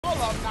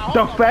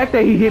The fact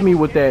that he hit me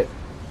with that.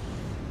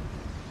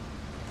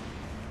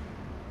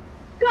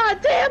 God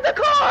damn the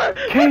car!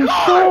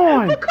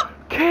 K-Sean!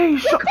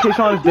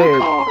 K-Sean is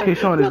dead.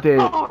 K-Sean is dead.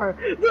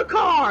 The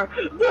car!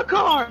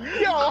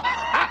 Yo!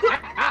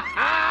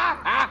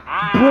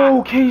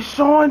 Bro,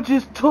 K-Sean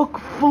just took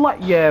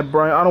flight. Yeah,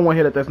 Brian, I don't want to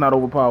hear that. That's not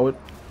overpowered.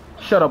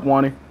 Shut up,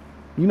 Wani.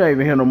 You're not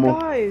even here no more.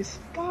 Guys,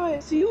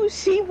 you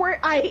see where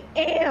I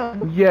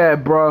am? Yeah,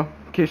 bro.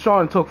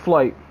 K-Sean took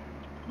flight.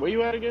 Where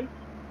you at again?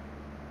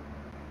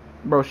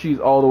 Bro, she's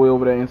all the way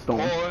over there in Stone.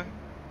 Boy.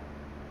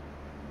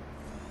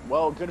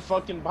 Well, good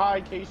fucking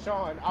bye,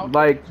 K-Sean.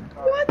 Like,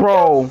 What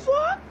bro, the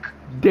fuck?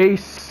 they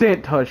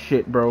sent her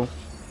shit, bro.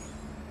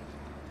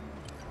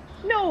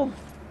 No.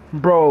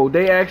 Bro,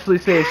 they actually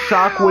said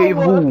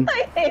Shockwave who?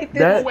 I hate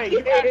this That- Wait, you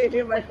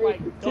actually like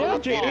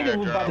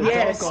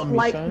Yes,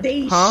 like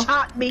they Huh?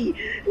 shot me.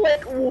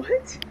 Like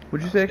what?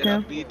 What'd you say, Then I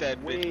Cam? beat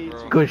that bitch,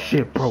 bro. Good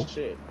shit, bro.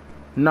 Shit.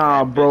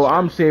 Nah, bro,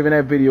 I'm saving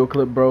that video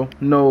clip, bro.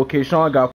 No, K-Sean got